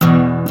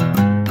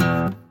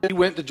he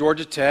went to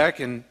Georgia Tech,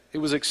 and it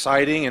was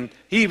exciting. And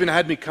he even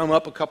had me come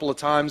up a couple of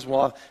times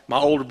while my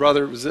older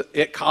brother was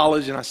at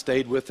college, and I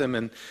stayed with him.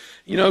 And,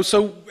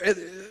 so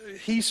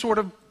he sort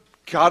of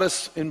got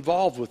us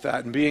involved with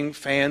that and being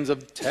fans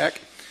of tech.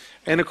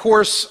 And, of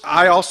course,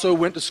 I also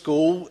went to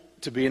school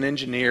to be an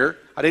engineer.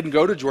 I didn't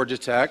go to Georgia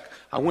Tech.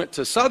 I went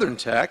to Southern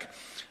Tech.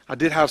 I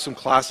did have some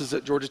classes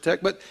at Georgia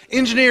Tech, but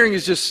engineering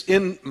is just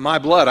in my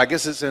blood. I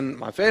guess it's in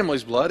my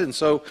family's blood, and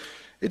so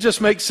it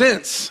just makes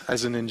sense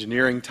as an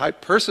engineering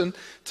type person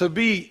to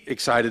be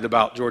excited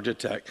about Georgia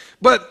Tech.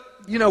 But,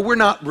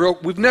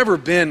 we've never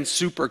been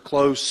super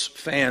close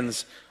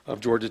fans of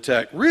Georgia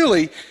Tech.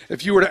 Really,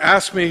 if you were to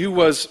ask me who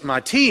was my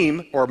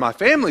team or my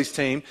family's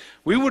team,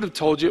 we would have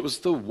told you it was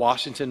the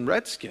Washington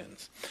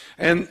Redskins.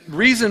 And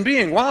reason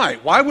being, why?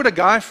 Why would a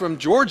guy from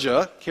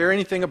Georgia care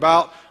anything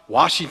about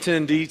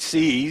Washington,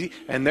 D.C.,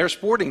 and their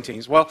sporting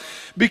teams? Well,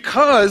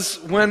 because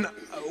when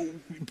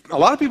a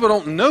lot of people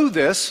don't know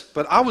this,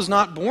 but I was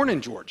not born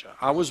in Georgia.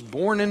 I was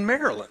born in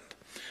Maryland.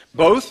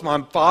 Both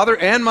my father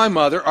and my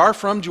mother are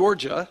from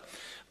Georgia,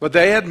 but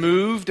they had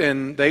moved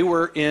and they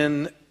were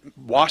in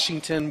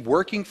Washington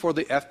working for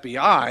the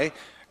FBI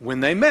when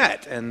they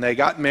met, and they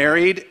got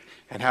married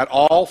and had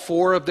all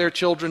 4 of their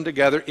children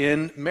together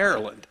in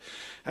Maryland.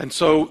 And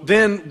so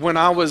then when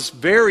I was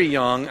very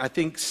young, I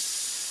think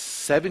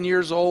 7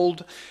 years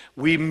old,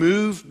 we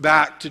moved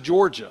back to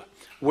Georgia,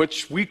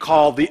 which we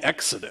call the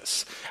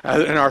Exodus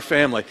in our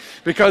family,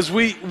 because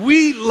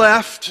we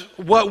left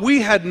what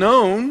we had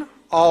known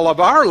all of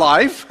our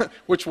life,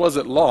 which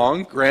wasn't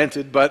long,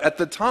 granted, but at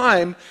the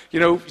time,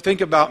 think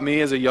about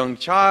me as a young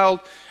child.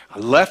 I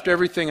left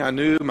everything I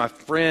knew, my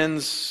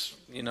friends,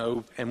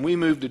 and we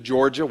moved to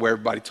Georgia where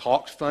everybody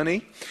talked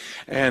funny,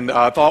 and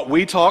I thought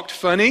we talked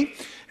funny.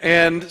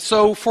 And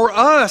so for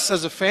us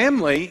as a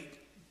family,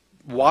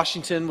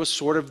 Washington was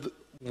sort of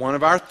one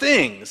of our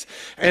things.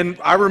 And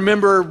I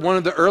remember one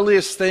of the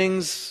earliest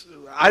things,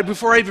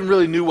 before I even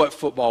really knew what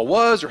football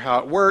was or how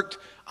it worked,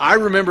 I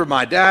remember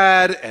my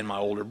dad and my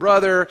older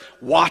brother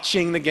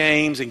watching the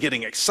games and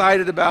getting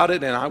excited about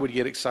it, and I would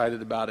get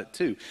excited about it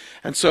too.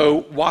 And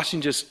so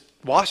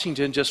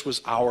Washington just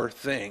was our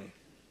thing.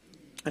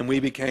 And we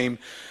became,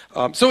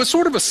 so it's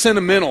sort of a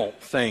sentimental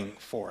thing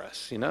for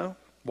us,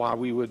 why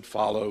we would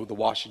follow the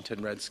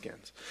Washington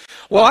Redskins.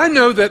 Well, I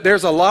know that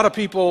there's a lot of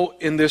people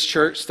in this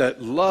church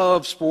that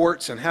love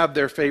sports and have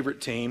their favorite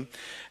team.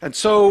 And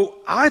so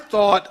I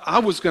thought I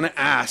was going to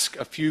ask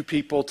a few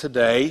people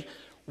today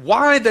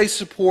why they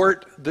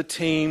support the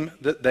team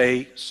that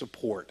they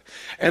support.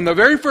 And the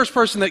very first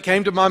person that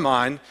came to my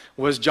mind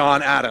was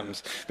John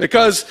Adams,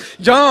 because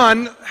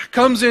John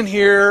comes in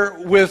here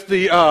with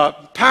the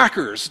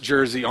Packers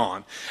jersey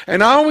on.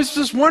 And I always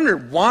just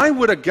wondered, why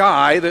would a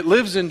guy that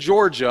lives in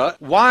Georgia,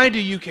 why do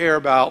you care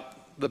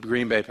about the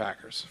Green Bay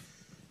Packers?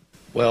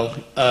 Well,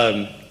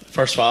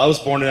 first of all, I was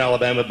born in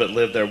Alabama but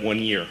lived there 1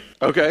 year.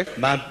 Okay.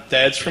 My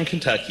dad's from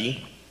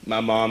Kentucky.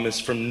 My mom is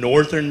from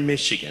northern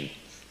Michigan.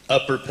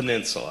 Upper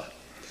Peninsula.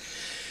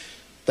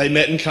 They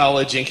met in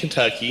college in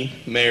Kentucky,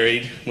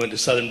 married, went to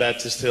Southern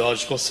Baptist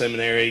Theological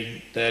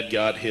Seminary. Dad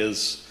got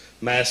his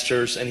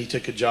master's, and he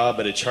took a job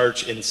at a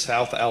church in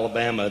South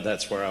Alabama.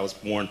 That's where I was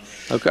born.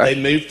 Okay.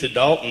 They moved to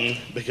Dalton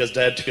because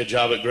Dad took a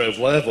job at Grove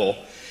Level,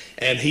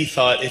 and he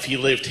thought if he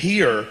lived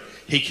here,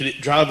 he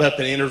could drive up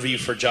and interview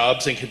for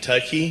jobs in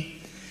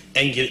Kentucky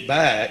and get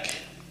back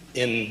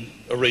in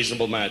a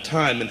reasonable amount of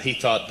time, and he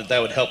thought that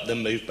would help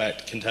them move back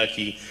to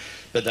Kentucky.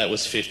 But that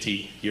was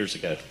 50 years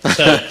ago.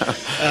 So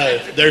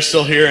they're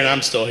still here and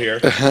I'm still here.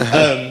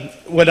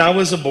 When I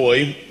was a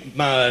boy,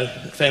 my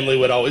family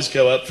would always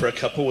go up for a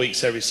couple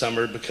weeks every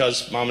summer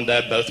because Mom and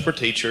Dad both were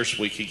teachers.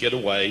 We could get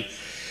away.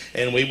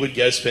 And we would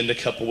go spend a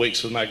couple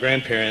weeks with my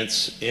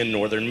grandparents in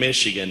northern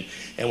Michigan.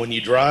 And when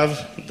you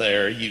drive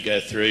there, you go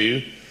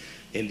through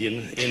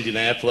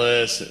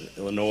Indianapolis,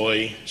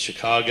 Illinois,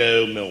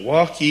 Chicago,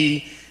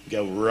 Milwaukee,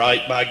 go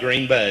right by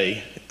Green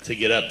Bay to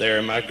get up there.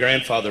 And my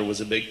grandfather was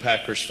a big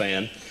Packers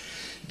fan.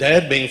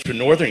 Dad, being from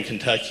northern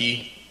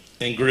Kentucky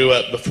and grew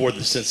up before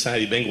the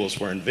Cincinnati Bengals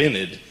were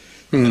invented,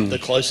 the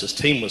closest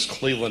team was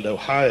Cleveland,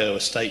 Ohio, a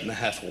state and a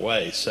half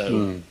away.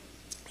 So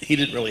he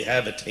didn't really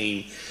have a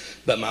team.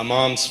 But my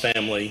mom's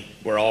family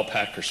were all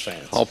Packers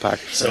fans. All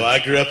Packers fans. So I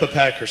grew up a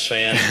Packers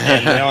fan,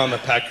 and now I'm a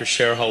Packers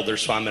shareholder,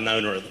 so I'm an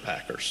owner of the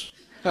Packers.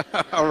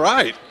 All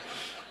right.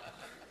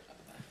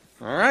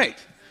 All right.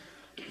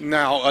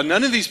 Now,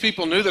 none of these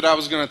people knew that I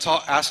was going to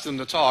ask them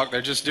to talk.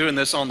 They're just doing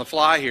this on the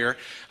fly here.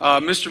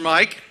 Mr.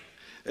 Mike,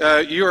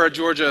 you're a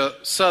Georgia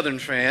Southern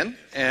fan,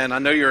 and I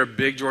know you're a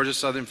big Georgia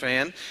Southern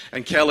fan.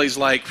 And Kelly's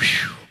like,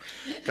 whew,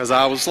 because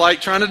I was like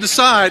trying to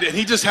decide, and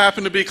he just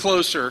happened to be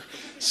closer.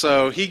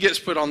 So he gets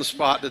put on the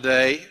spot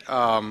today.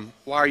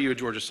 Why are you a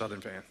Georgia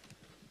Southern fan?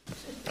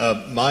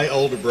 My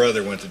older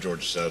brother went to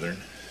Georgia Southern.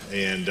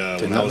 And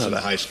when I was in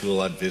high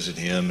school, I'd visit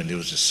him, and it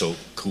was just so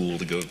cool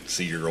to go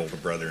see your older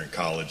brother in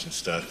college and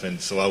stuff. And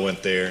so I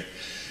went there.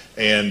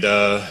 And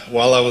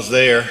while I was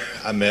there,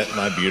 I met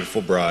my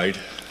beautiful bride.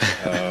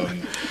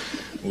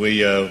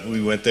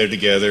 We went there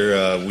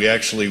together. We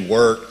actually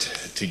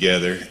worked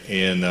together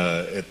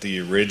at the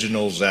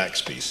original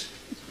Zaxby's.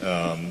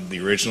 The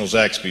original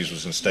Zaxby's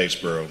was in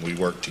Statesboro. We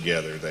worked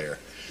together there,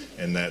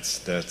 and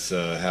that's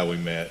how we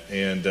met.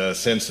 And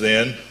since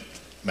then,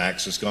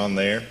 Max has gone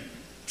there,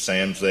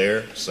 Sam's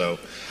there, so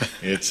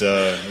it's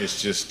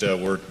just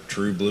we're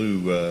true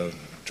blue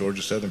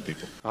Georgia Southern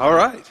people. All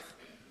right.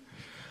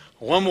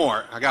 One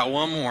more. I got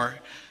one more.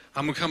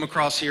 I'm going to come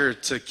across here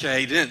to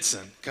Kay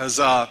Denson because,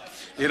 I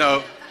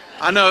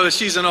know that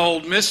she's an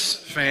Ole Miss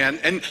fan.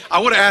 And I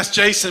would have asked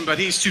Jason, but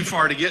he's too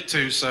far to get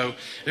to, so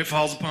it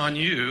falls upon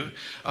you.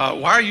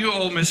 Why are you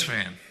an Ole Miss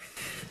fan?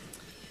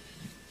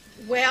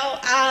 Well,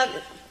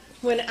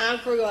 when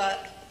I grew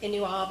up in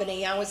New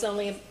Albany, I was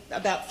only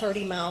about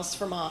 30 miles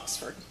from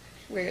Oxford,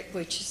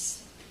 which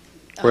is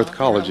where the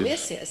college where Ole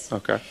is. Miss is.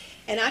 Okay.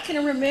 And I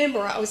can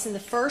remember I was in the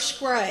first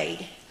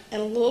grade,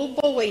 and a little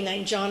boy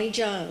named Johnny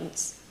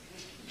Jones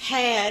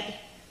had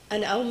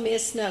an Ole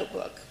Miss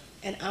notebook,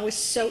 and I was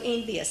so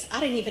envious. I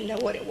didn't even know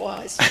what it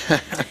was.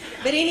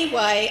 But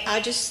anyway, I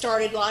just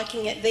started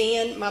liking it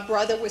then. My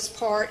brother was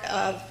part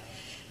of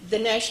the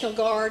National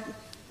Guard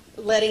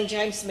letting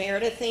James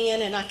Meredith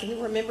in, and I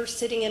can remember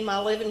sitting in my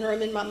living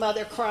room and my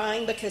mother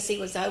crying because he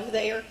was over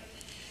there.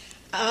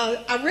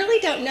 I really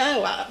don't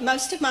know.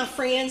 Most of my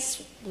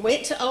friends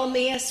went to Ole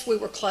Miss. We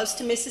were close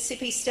to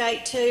Mississippi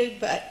State too,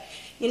 but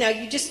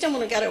you just don't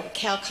want to go to a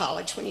Cal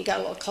College when you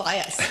go to a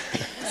class.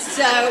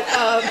 So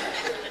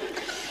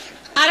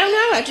I don't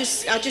know.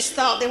 I just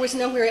thought there was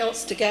nowhere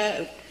else to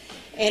go.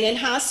 And in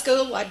high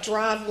school, I'd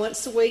drive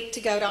once a week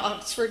to go to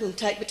Oxford and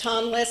take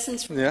baton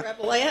lessons from the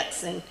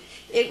Rebelettes, and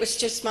it was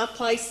just my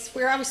place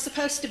where I was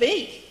supposed to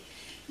be.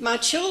 My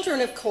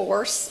children, of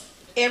course,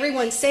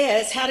 everyone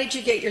says, how did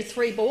you get your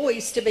three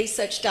boys to be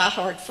such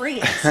diehard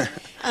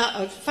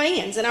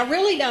fans? And I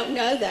really don't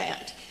know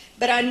that.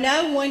 But I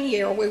know one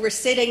year we were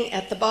sitting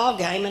at the ball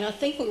game, and I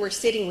think we were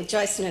sitting with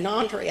Jason and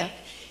Andrea.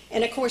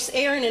 And, of course,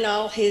 Aaron and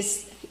all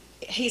he's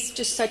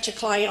just such a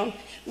clown.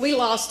 We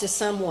lost to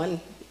someone,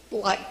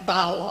 like,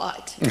 by a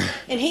lot.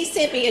 And he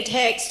sent me a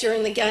text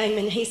during the game,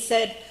 and he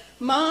said,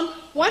 Mom,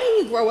 why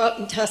didn't you grow up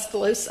in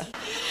Tuscaloosa?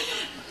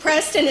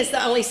 Preston is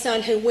the only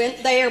son who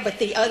went there, but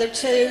the other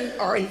two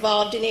are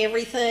involved in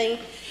everything.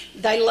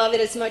 They love it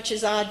as much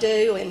as I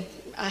do, and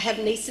I have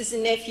nieces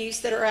and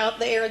nephews that are out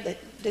there that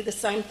do the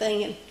same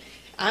thing, and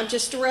I'm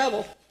just a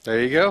rebel.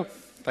 There you go.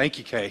 Thank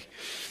you, Kay.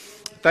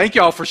 Thank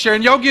y'all for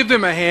sharing. Y'all give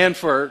them a hand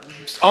for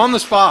on the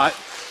spot.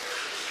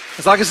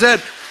 It's like I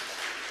said,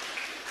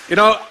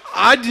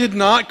 I did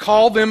not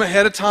call them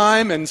ahead of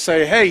time and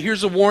say, hey,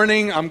 here's a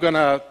warning. I'm going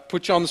to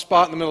put you on the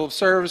spot in the middle of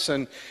service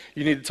and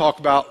you need to talk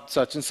about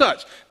such and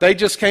such. They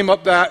just came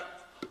up that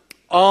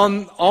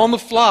on the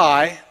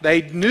fly.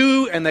 They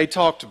knew and they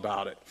talked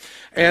about it.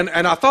 And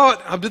I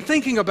thought, I've been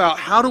thinking about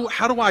how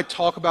do I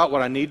talk about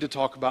what I need to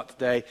talk about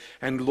today?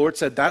 And the Lord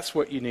said, that's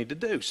what you need to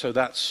do. So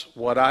that's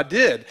what I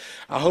did.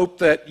 I hope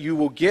that you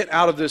will get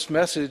out of this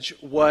message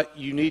what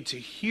you need to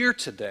hear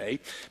today,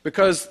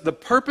 because the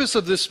purpose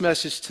of this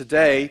message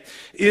today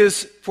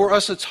is for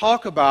us to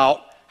talk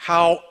about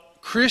how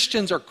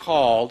Christians are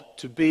called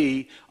to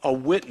be a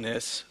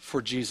witness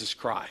for Jesus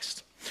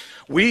Christ.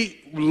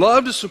 We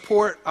love to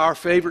support our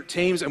favorite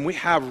teams, and we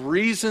have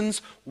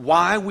reasons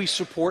why we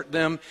support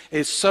them.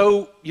 It's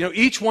so,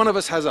 each one of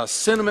us has a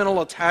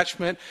sentimental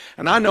attachment,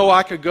 and I know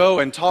I could go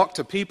and talk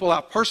to people,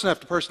 person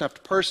after person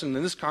after person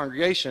in this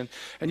congregation,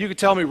 and you could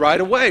tell me right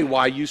away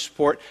why you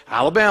support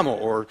Alabama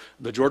or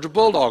the Georgia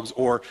Bulldogs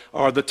or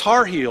the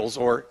Tar Heels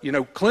or,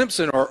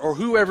 Clemson or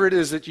whoever it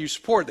is that you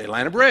support, the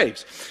Atlanta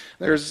Braves.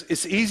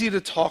 It's easy to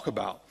talk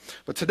about.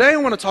 But today I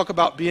want to talk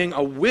about being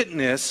a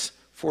witness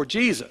for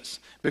Jesus,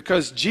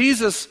 because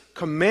Jesus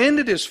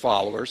commanded his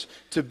followers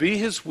to be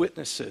his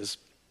witnesses.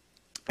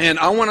 And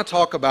I want to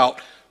talk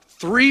about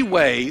 3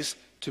 ways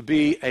to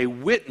be a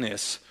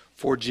witness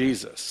for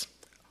Jesus.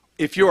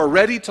 If you are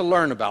ready to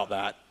learn about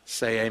that,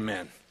 say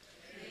amen.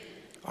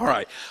 All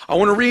right. I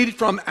want to read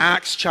from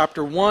Acts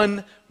chapter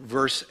 1,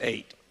 verse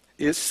 8.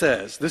 It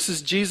says, this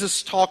is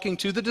Jesus talking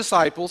to the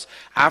disciples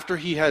after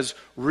he has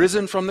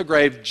risen from the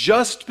grave,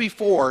 just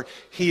before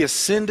he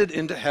ascended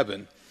into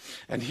heaven.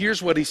 And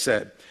here's what he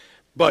said.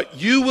 But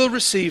you will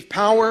receive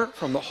power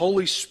from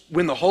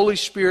when the Holy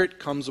Spirit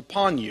comes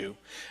upon you,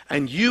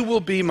 and you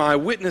will be my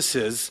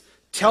witnesses,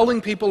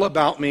 telling people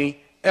about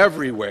me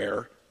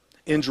everywhere,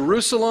 in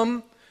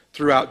Jerusalem,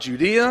 throughout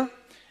Judea,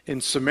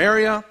 in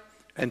Samaria,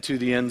 and to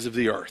the ends of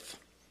the earth.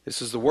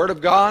 This is the word of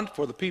God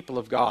for the people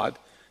of God.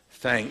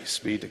 Thanks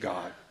be to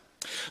God.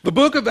 The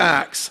book of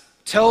Acts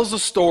tells the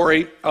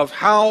story of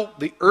how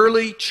the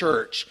early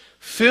church,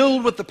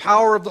 filled with the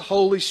power of the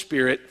Holy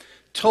Spirit,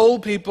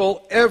 told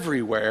people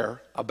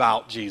everywhere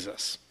about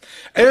Jesus.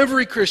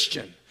 Every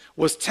Christian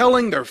was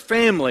telling their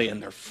family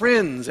and their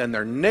friends and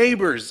their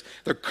neighbors,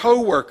 their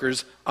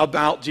co-workers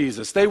about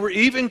Jesus. They were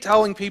even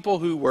telling people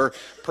who were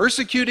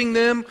persecuting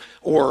them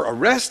or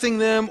arresting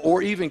them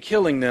or even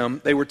killing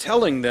them, they were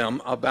telling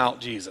them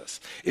about Jesus.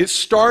 It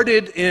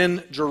started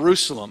in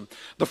Jerusalem.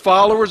 The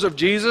followers of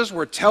Jesus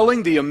were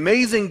telling the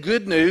amazing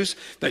good news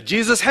that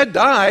Jesus had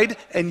died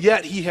and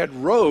yet he had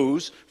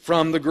rose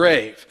from the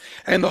grave.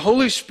 And the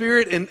Holy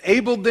Spirit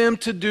enabled them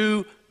to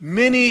do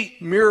many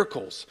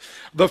miracles.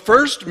 The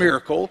first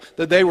miracle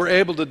that they were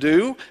able to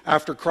do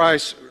after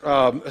Christ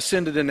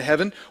ascended into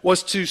heaven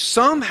was to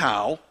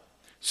somehow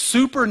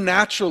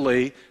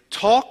supernaturally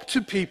talk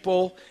to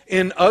people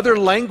in other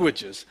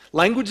languages,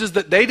 languages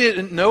that they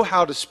didn't know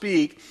how to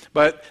speak,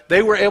 but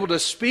they were able to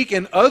speak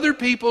in other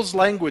people's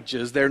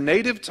languages, their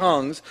native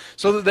tongues,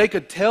 so that they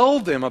could tell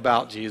them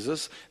about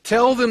Jesus,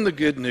 tell them the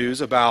good news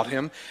about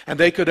him, and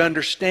they could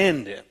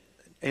understand it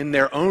in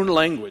their own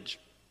language.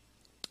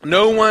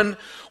 No one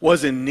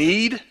was in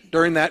need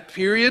during that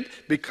period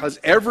because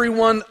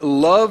everyone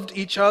loved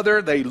each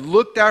other. They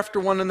looked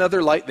after one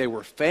another like they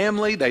were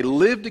family. They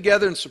lived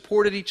together and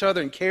supported each other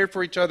and cared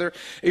for each other.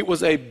 It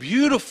was a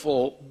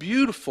beautiful,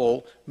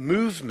 beautiful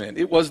movement.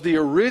 It was the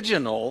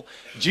original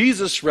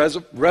Jesus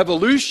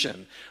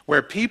revolution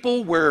where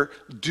people were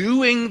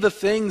doing the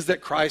things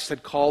that Christ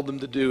had called them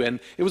to do.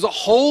 And it was a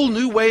whole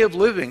new way of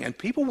living. And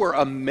people were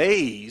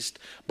amazed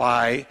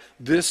by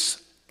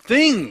this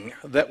thing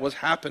that was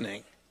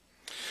happening.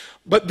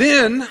 But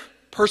then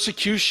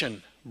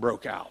persecution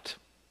broke out.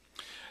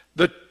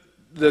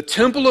 The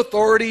temple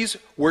authorities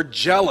were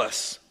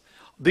jealous.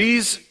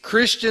 These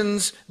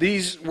Christians,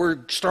 these were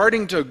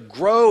starting to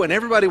grow, and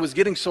everybody was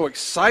getting so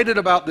excited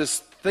about this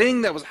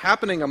thing that was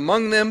happening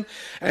among them.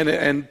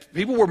 And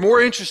people were more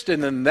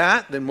interested in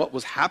that than what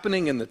was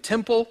happening in the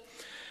temple.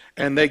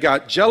 And they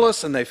got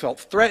jealous and they felt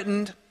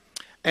threatened.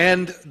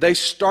 And they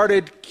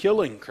started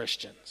killing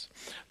Christians.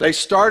 They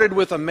started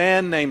with a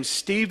man named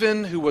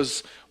Stephen, who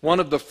was one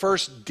of the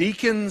first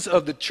deacons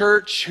of the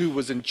church, who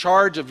was in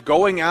charge of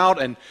going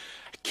out and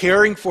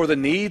caring for the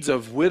needs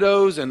of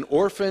widows and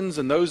orphans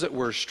and those that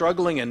were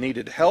struggling and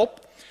needed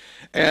help.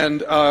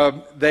 And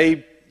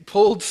they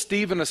pulled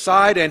Stephen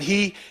aside, and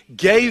he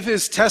gave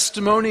his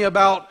testimony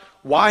about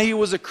why he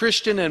was a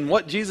Christian and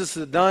what Jesus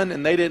had done,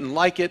 and they didn't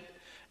like it,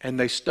 and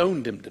they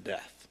stoned him to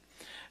death.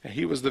 And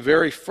he was the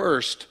very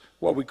first,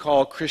 what we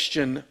call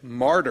Christian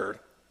martyr.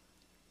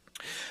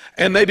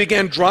 And they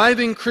began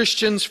driving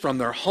Christians from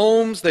their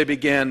homes. They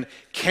began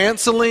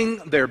canceling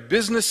their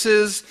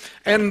businesses.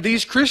 And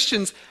these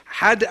Christians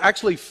had to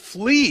actually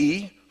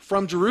flee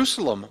from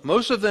Jerusalem.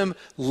 Most of them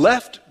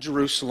left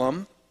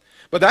Jerusalem.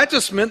 But that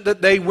just meant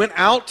that they went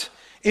out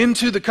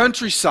into the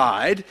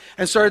countryside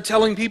and started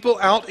telling people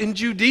out in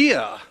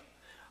Judea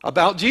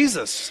about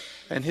Jesus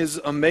and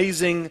his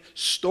amazing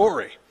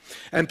story.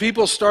 And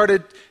people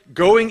started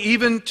going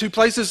even to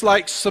places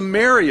like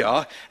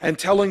Samaria and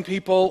telling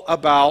people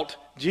about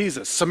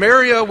Jesus.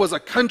 Samaria was a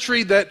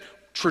country that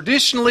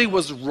traditionally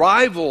was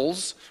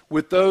rivals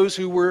with those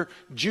who were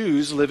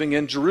Jews living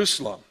in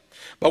Jerusalem.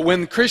 But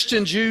when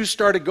Christian Jews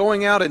started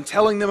going out and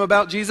telling them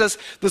about Jesus,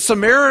 the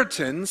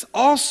Samaritans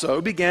also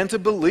began to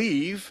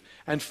believe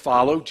and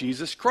follow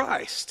Jesus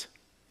Christ.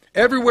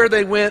 Everywhere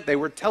they went, they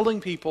were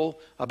telling people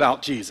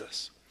about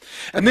Jesus.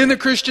 And then the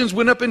Christians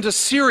went up into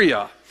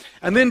Syria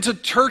and then to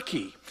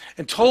Turkey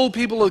and told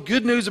people the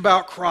good news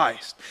about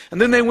Christ. And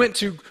then they went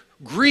to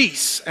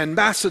Greece and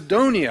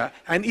Macedonia,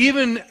 and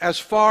even as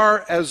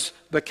far as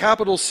the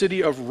capital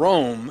city of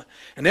Rome.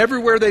 And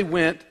everywhere they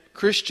went,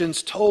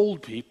 Christians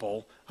told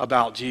people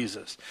about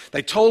Jesus.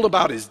 They told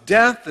about his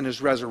death and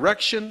his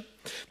resurrection.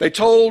 They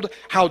told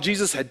how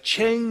Jesus had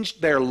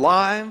changed their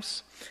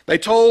lives. They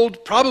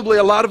told, probably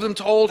a lot of them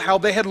told, how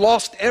they had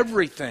lost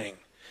everything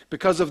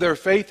because of their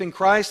faith in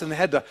Christ, and they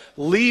had to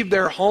leave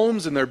their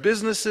homes and their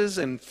businesses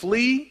and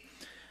flee.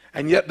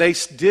 And yet they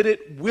did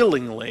it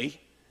willingly,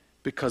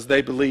 because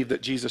they believed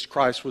that Jesus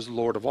Christ was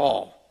Lord of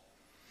all.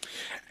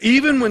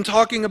 Even when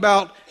talking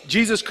about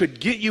Jesus could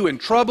get you in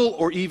trouble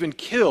or even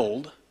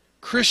killed,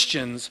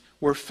 Christians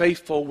were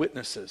faithful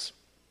witnesses.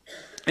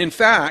 In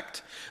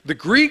fact, the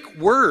Greek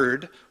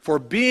word for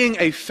being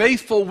a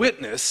faithful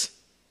witness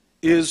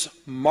is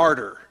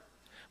martyr.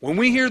 When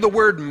we hear the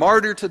word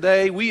martyr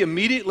today, we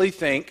immediately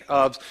think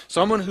of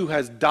someone who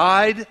has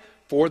died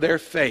for their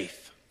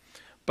faith.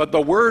 But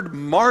the word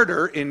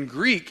martyr in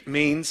Greek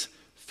means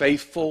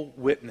faithful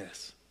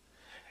witness.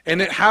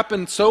 And it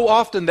happened so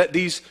often that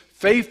these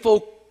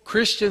faithful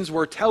Christians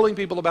were telling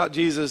people about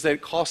Jesus that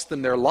it cost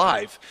them their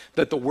life,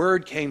 that the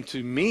word came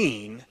to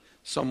mean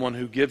someone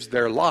who gives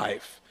their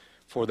life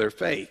for their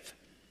faith.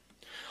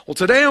 Well,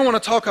 today I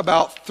want to talk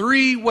about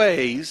 3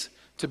 ways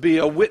to be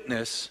a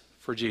witness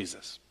for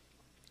Jesus.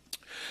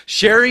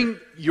 Sharing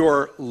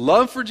your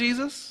love for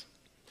Jesus,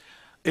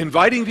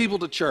 inviting people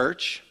to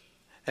church,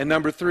 and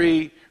number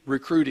 3,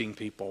 recruiting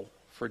people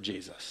for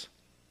Jesus.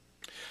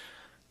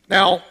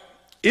 Now,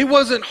 it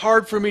wasn't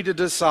hard for me to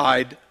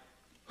decide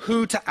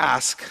who to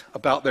ask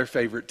about their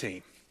favorite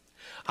team.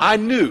 I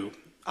knew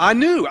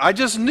I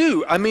just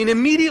knew. I mean,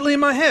 immediately in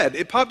my head,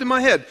 it popped in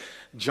my head.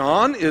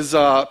 John is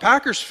a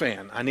Packers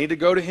fan. I need to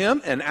go to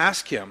him and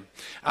ask him.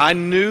 I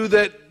knew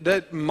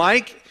that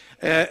Mike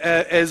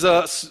is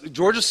a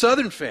Georgia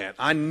Southern fan.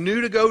 I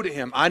knew to go to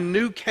him. I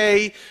knew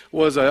Kay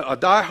was a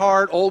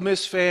diehard Ole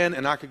Miss fan,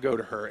 and I could go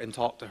to her and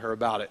talk to her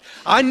about it.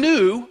 I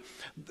knew,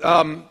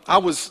 I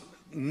was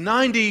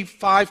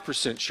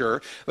 95%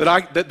 sure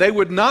that they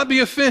would not be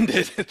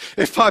offended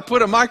if I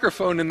put a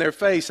microphone in their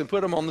face and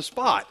put them on the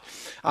spot.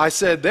 I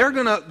said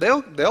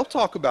they'll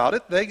talk about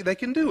it. They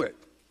can do it.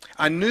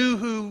 I know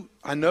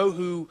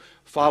who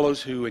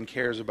follows who and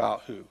cares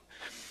about who.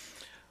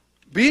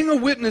 Being a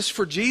witness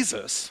for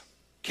Jesus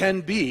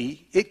can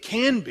be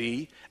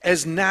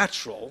as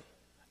natural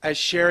as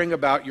sharing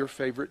about your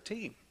favorite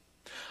team.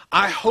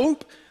 I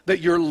hope that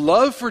your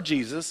love for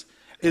Jesus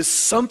is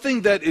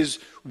something that is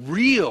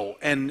real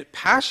and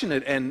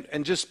passionate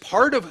and just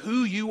part of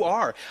who you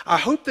are. I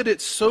hope that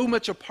it's so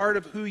much a part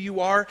of who you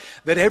are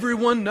that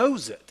everyone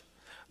knows it.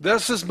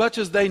 That's as much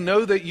as they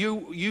know that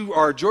you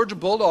are a Georgia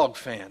Bulldog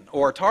fan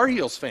or a Tar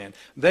Heels fan.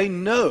 They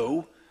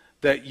know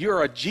that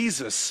you're a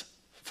Jesus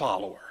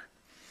follower.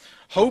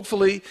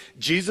 Hopefully,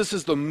 Jesus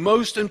is the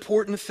most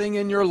important thing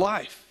in your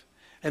life.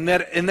 And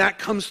that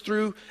comes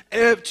through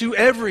to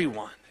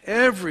everyone,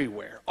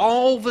 everywhere,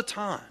 all the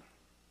time.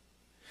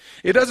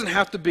 It doesn't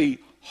have to be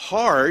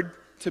hard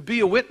to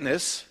be a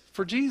witness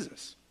for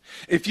Jesus.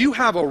 If you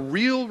have a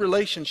real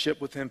relationship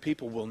with him,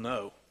 people will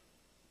know.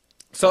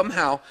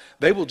 Somehow,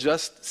 they will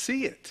just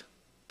see it.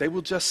 They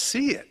will just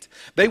see it.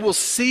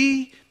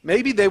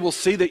 Maybe they will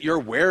see that you're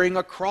wearing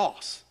a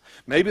cross.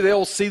 Maybe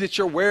they'll see that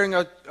you're wearing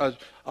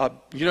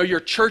your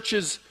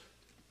church's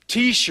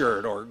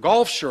t-shirt or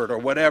golf shirt or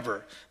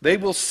whatever. They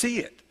will see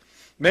it.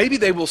 Maybe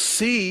they will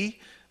see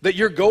that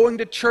you're going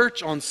to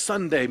church on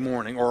Sunday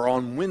morning or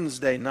on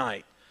Wednesday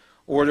night,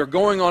 or they're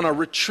going on a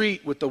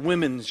retreat with the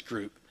women's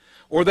group.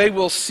 Or they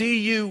will see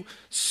you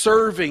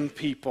serving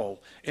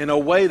people in a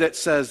way that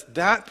says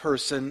that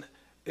person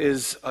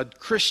is a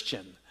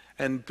Christian.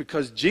 And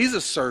because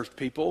Jesus served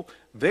people,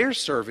 they're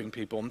serving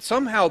people. And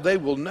somehow they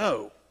will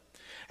know.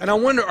 And I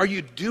wonder, are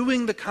you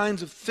doing the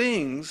kinds of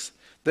things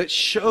that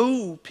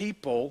show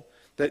people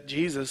that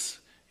Jesus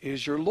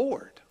is your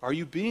Lord? Are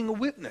you being a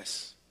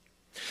witness?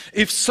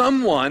 If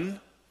someone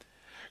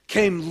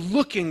came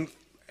looking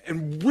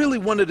and really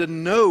wanted to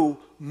know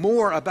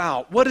more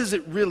about what does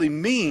it really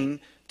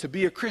mean to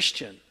be a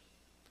Christian,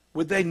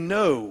 would they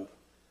know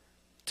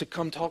to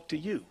come talk to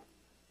you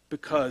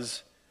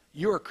because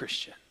you're a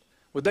Christian?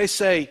 Would they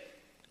say,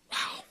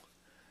 wow,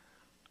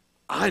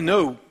 I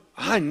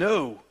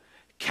know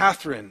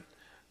Catherine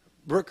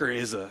Brooker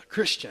is a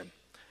Christian,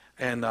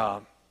 and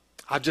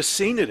I've just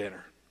seen it in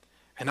her,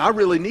 and I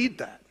really need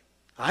that.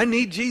 I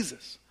need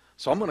Jesus,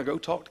 so I'm going to go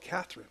talk to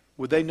Catherine.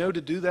 Would they know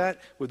to do that?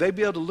 Would they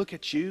be able to look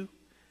at you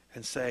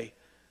and say,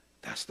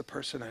 that's the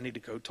person I need to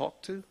go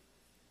talk to?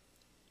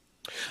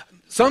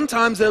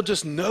 Sometimes they'll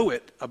just know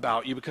it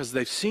about you because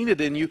they've seen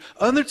it in you.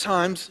 Other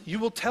times you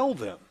will tell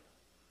them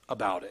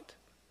about it.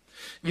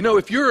 You know,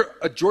 if you're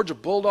a Georgia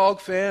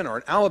Bulldog fan or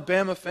an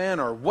Alabama fan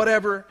or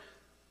whatever,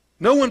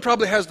 no one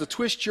probably has to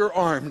twist your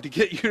arm to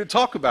get you to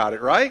talk about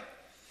it, right?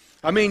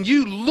 I mean,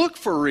 you look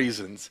for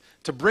reasons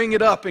to bring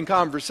it up in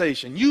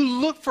conversation. You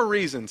look for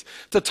reasons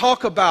to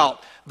talk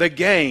about the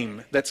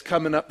game that's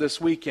coming up this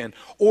weekend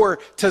or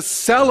to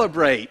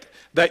celebrate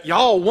that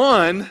y'all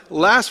won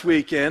last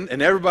weekend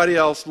and everybody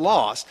else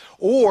lost,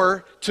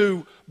 or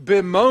to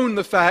bemoan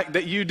the fact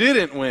that you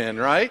didn't win,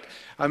 right?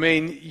 I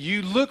mean,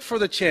 you look for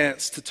the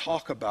chance to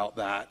talk about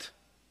that.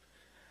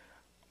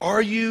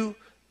 Are you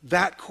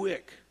that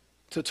quick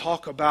to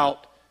talk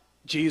about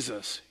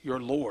Jesus, your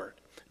Lord?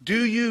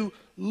 Do you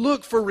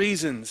look for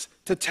reasons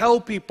to tell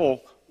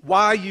people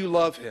why you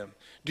love him?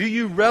 Do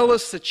you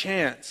relish the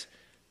chance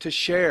to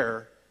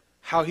share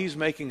how he's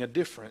making a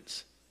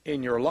difference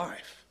in your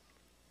life?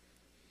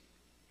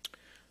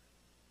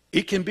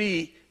 It can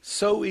be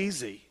so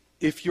easy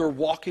if you're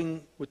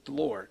walking with the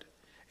Lord,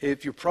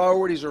 if your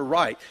priorities are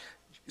right,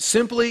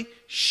 simply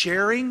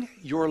sharing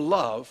your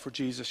love for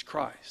Jesus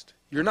Christ.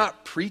 You're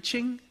not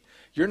preaching,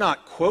 you're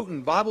not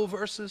quoting Bible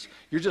verses,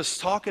 you're just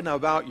talking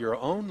about your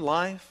own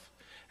life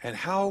and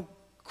how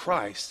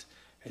Christ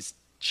is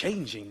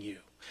changing you.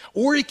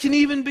 Or it can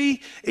even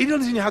be, it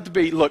doesn't even have to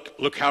be,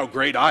 look how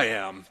great I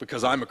am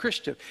because I'm a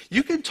Christian.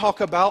 You can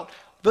talk about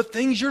the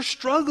things you're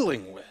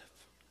struggling with.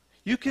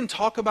 You can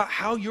talk about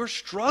how you're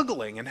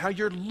struggling and how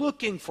you're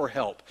looking for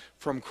help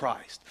from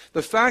Christ.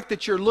 The fact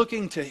that you're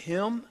looking to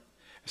him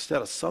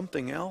instead of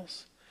something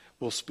else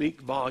will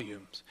speak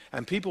volumes.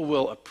 And people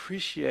will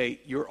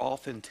appreciate your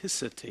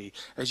authenticity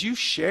as you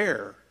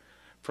share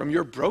from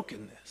your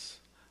brokenness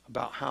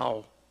about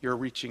how you're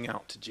reaching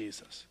out to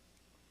Jesus.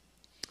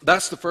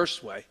 That's the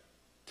first way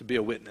to be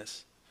a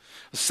witness.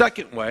 The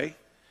second way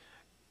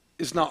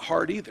is not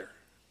hard either.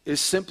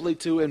 It's simply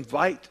to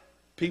invite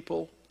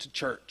people to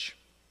church.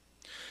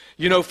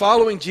 You know,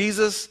 following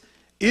Jesus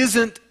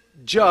isn't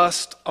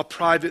just a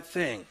private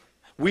thing.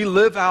 We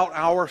live out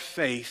our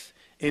faith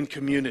in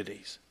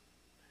communities.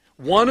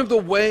 One of the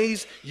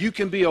ways you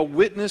can be a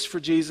witness for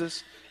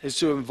Jesus is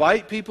to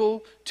invite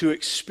people to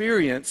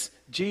experience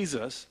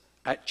Jesus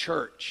at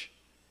church,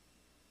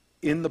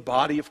 in the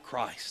body of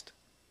Christ.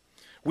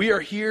 We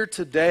are here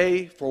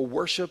today for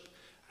worship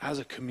as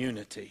a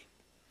community.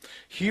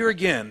 Here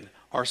again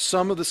are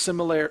some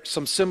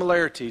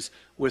similarities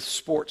with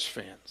sports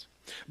fans.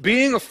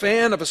 Being a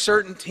fan of a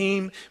certain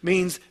team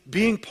means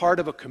being part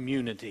of a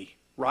community,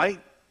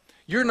 right?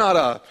 You're not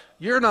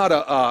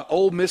a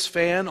Ole Miss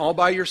fan all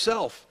by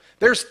yourself.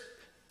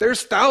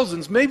 There's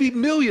thousands, maybe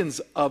millions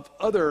of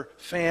other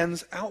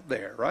fans out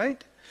there,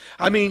 right?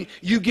 I mean,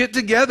 you get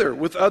together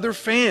with other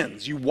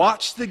fans, you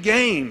watch the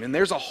game, and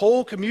there's a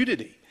whole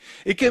community.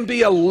 It can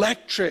be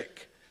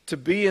electric to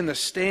be in the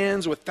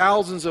stands with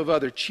thousands of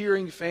other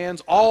cheering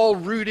fans, all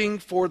rooting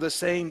for the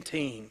same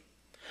team.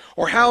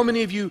 Or how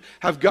many of you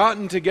have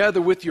gotten together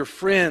with your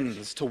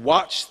friends to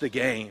watch the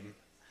game?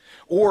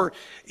 Or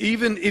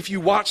even if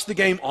you watch the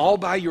game all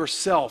by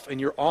yourself and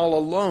you're all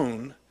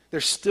alone,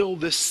 there's still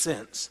this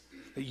sense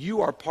that you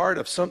are part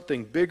of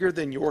something bigger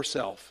than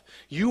yourself.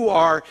 You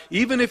are,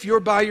 even if you're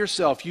by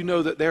yourself, you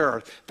know that there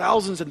are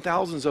thousands and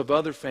thousands of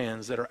other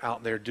fans that are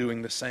out there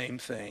doing the same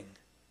thing.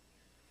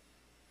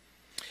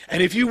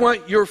 And if you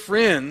want your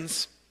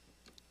friends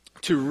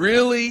to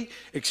really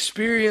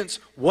experience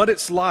what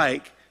it's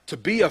like to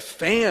be a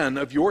fan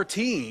of your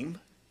team,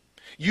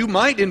 you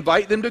might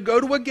invite them to go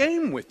to a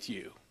game with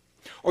you.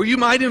 Or you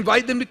might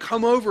invite them to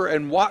come over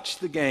and watch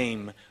the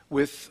game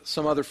with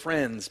some other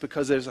friends,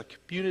 because there's a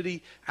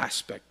community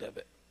aspect of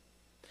it.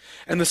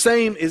 And the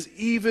same is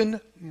even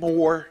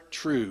more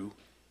true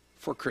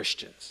for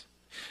Christians.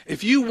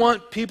 If you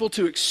want people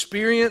to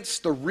experience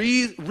the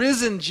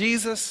risen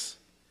Jesus,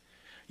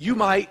 you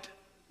might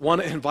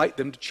want to invite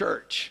them to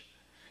church.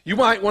 You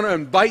might want to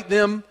invite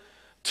them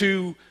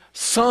to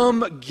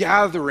some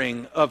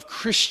gathering of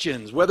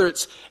Christians, whether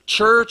it's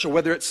church or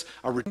whether it's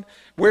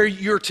where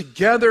you're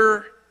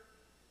together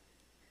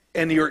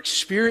and you're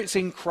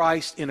experiencing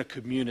Christ in a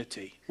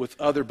community with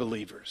other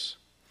believers.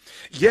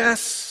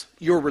 Yes,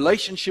 your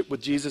relationship with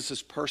Jesus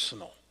is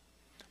personal,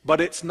 but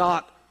it's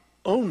not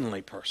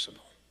only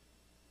personal.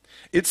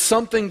 It's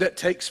something that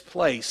takes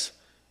place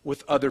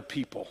with other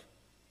people.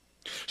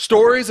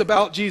 Stories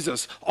about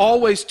Jesus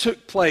always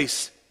took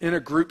place in a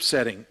group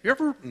setting. You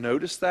ever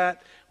notice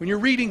that? When you're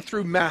reading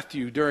through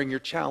Matthew during your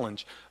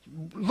challenge,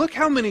 look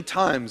how many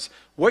times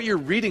what you're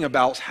reading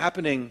about is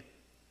happening.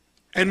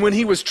 And when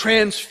he was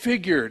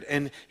transfigured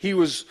and he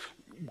was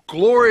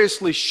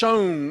gloriously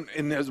shown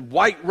in his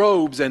white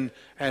robes, and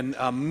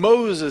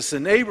Moses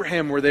and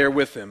Abraham were there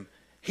with him,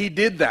 he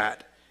did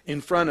that in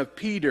front of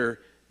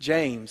Peter,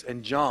 James,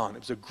 and John.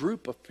 It was a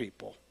group of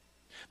people.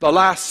 The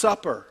Last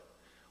Supper,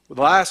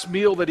 the last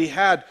meal that he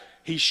had,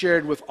 he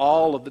shared with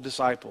all of the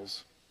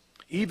disciples.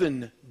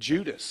 Even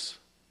Judas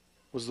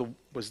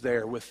was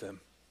there with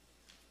them,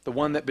 the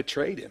one that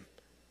betrayed him.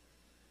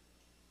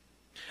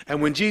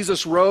 And when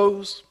Jesus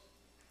rose,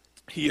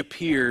 he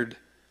appeared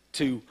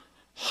to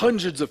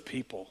hundreds of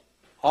people,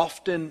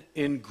 often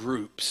in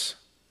groups.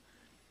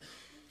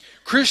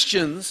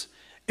 Christians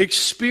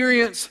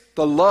experience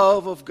the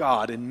love of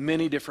God in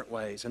many different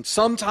ways. And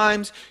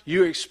sometimes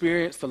you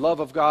experience the love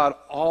of God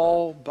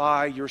all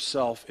by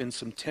yourself in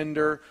some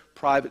tender,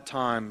 private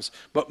times.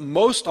 But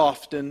most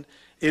often,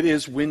 it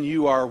is when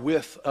you are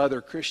with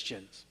other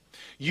Christians.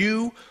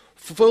 You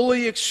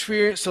fully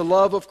experience the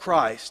love of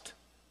Christ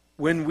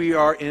when we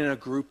are in a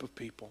group of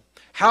people.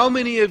 How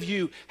many of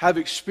you have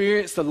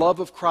experienced the love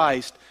of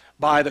Christ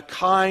by the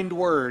kind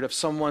word of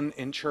someone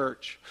in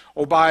church?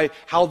 Or by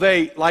how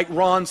they, like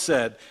Ron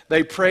said,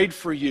 they prayed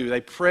for you,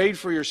 they prayed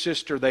for your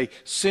sister, they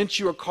sent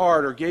you a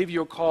card or gave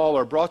you a call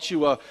or brought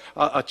you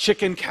a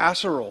chicken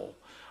casserole.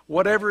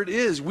 Whatever it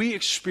is, we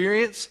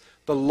experience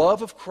the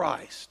love of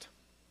Christ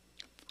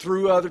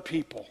through other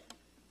people.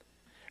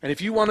 And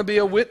if you want to be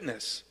a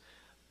witness,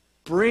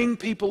 bring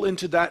people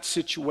into that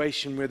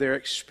situation where they're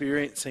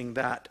experiencing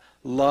that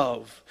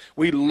love.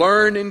 We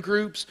learn in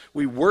groups,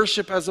 we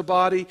worship as a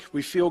body,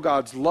 we feel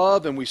God's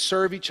love, and we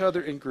serve each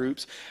other in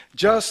groups,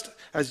 just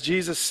as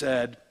Jesus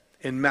said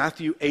in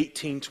Matthew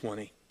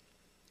 18:20,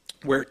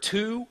 where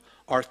 2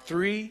 or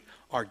 3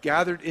 are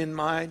gathered in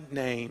my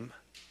name,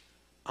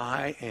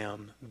 I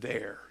am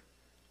there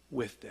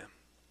with them.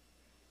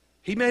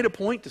 He made a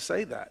point to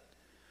say that.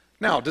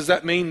 Now, does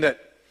that mean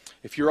that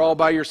if you're all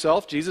by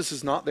yourself, Jesus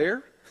is not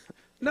there?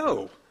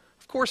 No,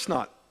 of course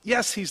not.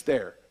 Yes, he's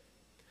there.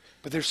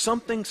 But there's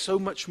something so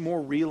much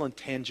more real and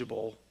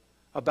tangible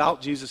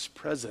about Jesus'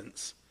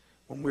 presence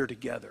when we're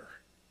together.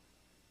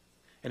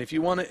 And if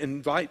you want to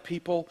invite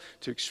people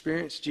to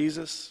experience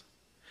Jesus,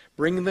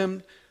 bring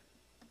them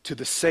to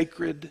the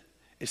sacred,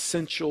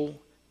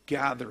 essential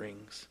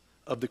gatherings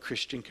of the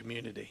Christian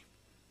community.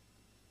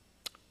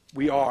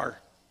 We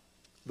are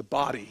the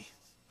body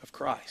of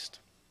Christ.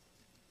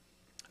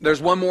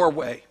 There's one more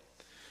way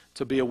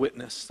to be a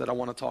witness that I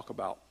want to talk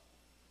about.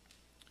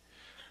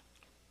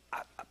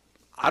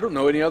 I don't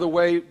know any other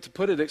way to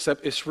put it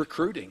except it's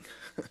recruiting.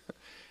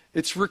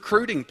 It's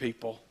recruiting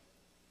people.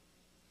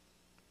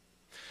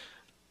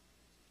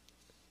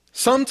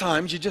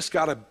 Sometimes you just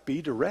got to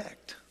be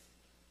direct.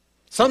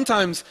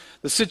 Sometimes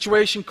the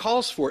situation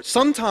calls for it.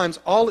 Sometimes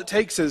all it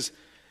takes is,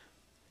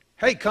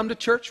 hey, come to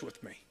church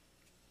with me.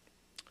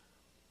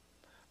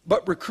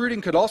 But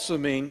recruiting could also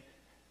mean,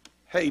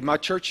 hey, my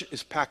church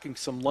is packing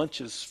some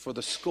lunches for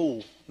the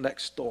school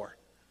next door.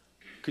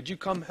 Could you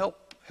come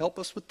help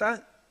us with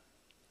that?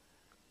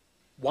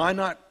 Why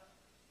not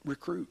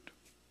recruit?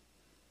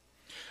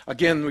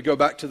 Again, we go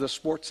back to the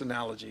sports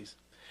analogies.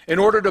 In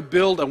order to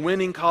build a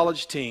winning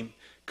college team,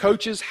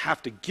 coaches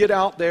have to get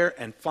out there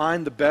and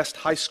find the best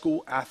high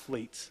school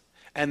athletes.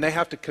 And they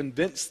have to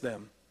convince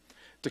them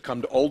to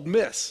come to Ole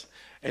Miss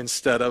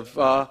instead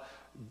of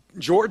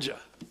Georgia,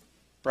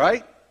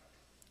 right?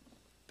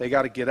 They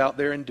got to get out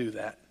there and do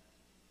that.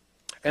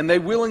 And they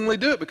willingly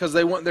do it because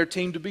they want their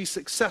team to be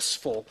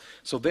successful.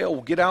 So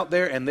they'll get out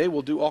there and they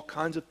will do all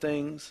kinds of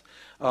things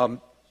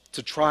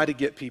to try to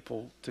get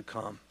people to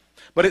come.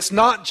 But it's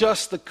not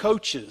just the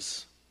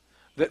coaches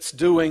that's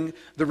doing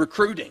the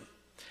recruiting.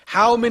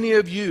 How many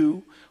of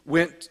you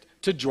went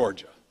to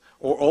Georgia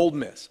or Ole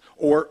Miss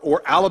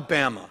or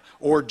Alabama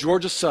or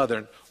Georgia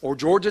Southern or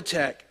Georgia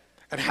Tech?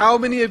 And how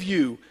many of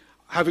you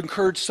have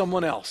encouraged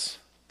someone else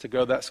to go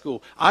to that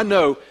school? I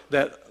know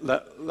that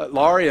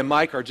Laurie and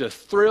Mike are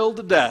just thrilled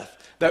to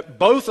death that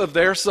both of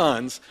their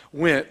sons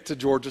went to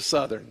Georgia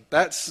Southern.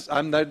 That's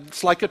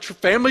like a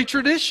family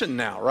tradition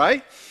now,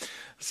 right?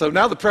 So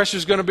now the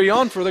pressure's going to be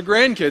on for the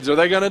grandkids. Are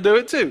they going to do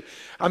it too?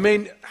 I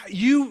mean,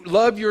 you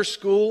love your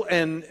school,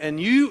 and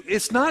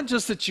it's not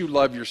just that you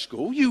love your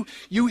school.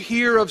 You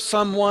hear of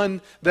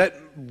someone that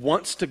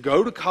wants to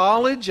go to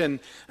college, and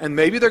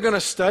maybe they're going to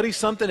study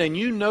something, and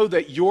you know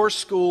that your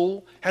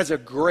school has a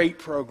great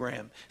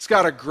program. It's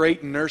got a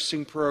great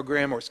nursing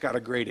program, or it's got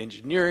a great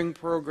engineering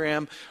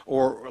program,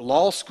 or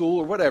law school,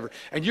 or whatever.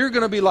 And you're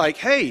going to be like,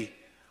 hey,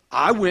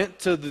 I went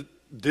to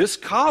this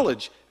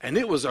college, and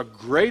it was a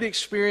great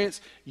experience.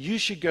 You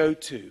should go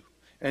too.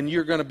 And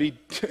you're going to be,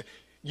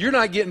 you're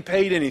not getting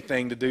paid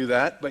anything to do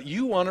that, but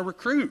you want to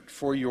recruit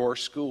for your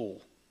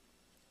school.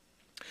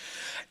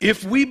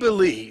 If we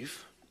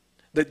believe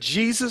that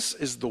Jesus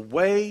is the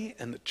way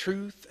and the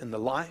truth and the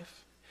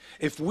life,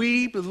 if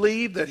we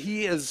believe that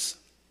he is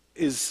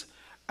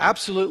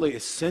absolutely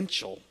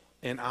essential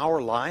in our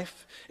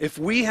life, if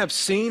we have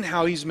seen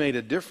how he's made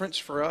a difference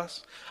for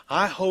us,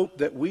 I hope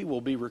that we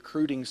will be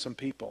recruiting some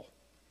people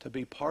to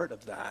be part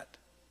of that.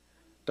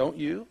 Don't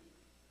you?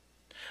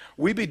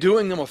 We be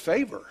doing them a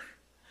favor.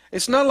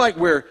 It's not like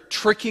we're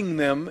tricking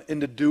them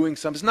into doing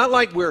something. It's not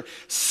like we're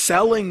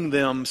selling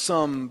them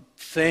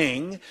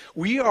something.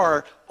 We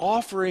are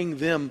offering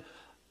them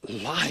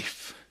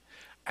life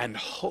and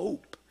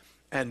hope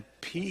and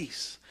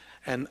peace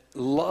and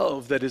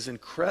love that is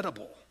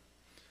incredible.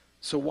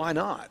 So why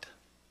not?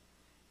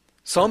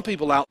 Some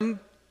people out there,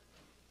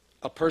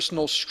 a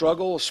personal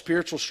struggle, a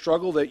spiritual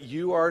struggle that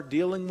you are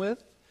dealing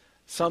with,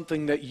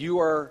 something that you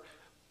are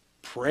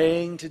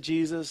praying to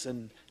Jesus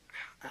and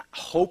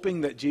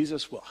hoping that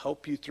Jesus will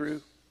help you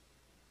through?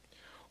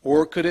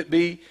 Or could it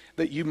be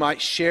that you might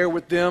share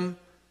with them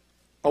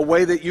a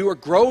way that you are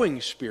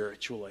growing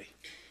spiritually?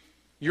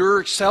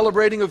 You're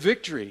celebrating a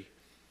victory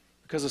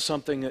because of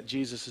something that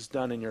Jesus has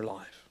done in your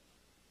life.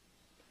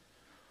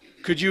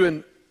 Could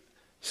you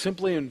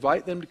simply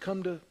invite them to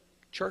come to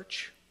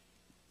church?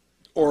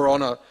 Or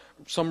on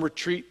some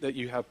retreat that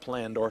you have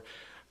planned, or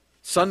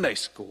Sunday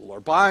school or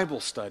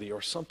Bible study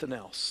or something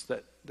else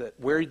that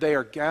where they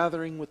are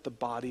gathering with the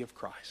body of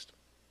Christ.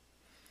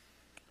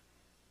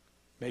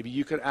 Maybe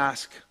you could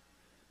ask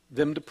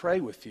them to pray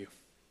with you.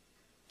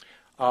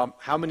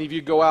 How many of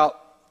you go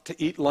out to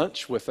eat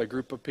lunch with a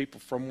group of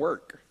people from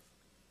work?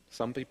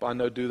 Some people I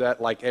know do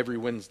that like every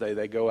Wednesday.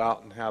 They go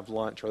out and have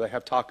lunch, or they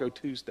have Taco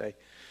Tuesday. It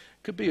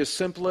could be as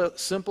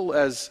simple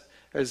as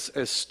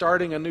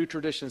starting a new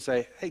tradition and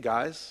say, hey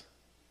guys,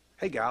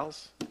 hey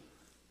gals,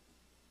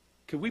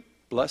 could we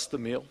bless the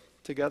meal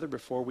together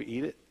before we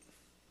eat it?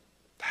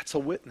 That's a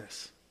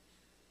witness.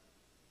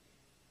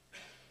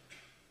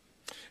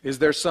 Is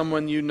there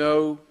someone you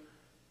know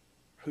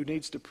who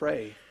needs to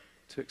pray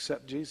to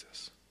accept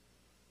Jesus?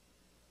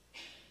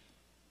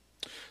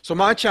 So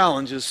my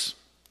challenge is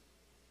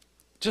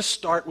just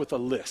start with a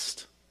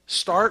list.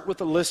 Start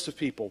with a list of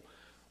people.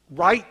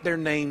 Write their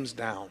names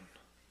down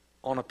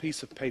on a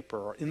piece of paper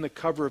or in the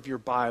cover of your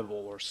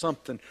Bible or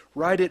something.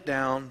 Write it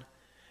down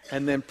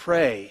and then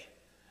pray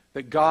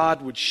that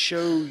God would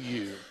show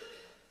you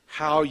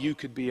how you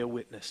could be a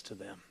witness to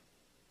them.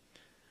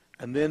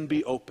 And then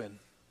be open.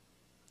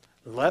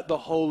 Let the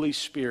Holy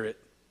Spirit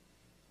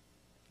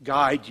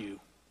guide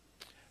you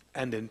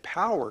and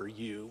empower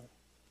you,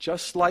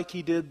 just like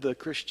he did the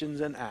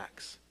Christians in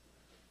Acts,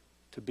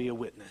 to be a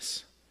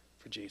witness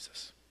for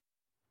Jesus.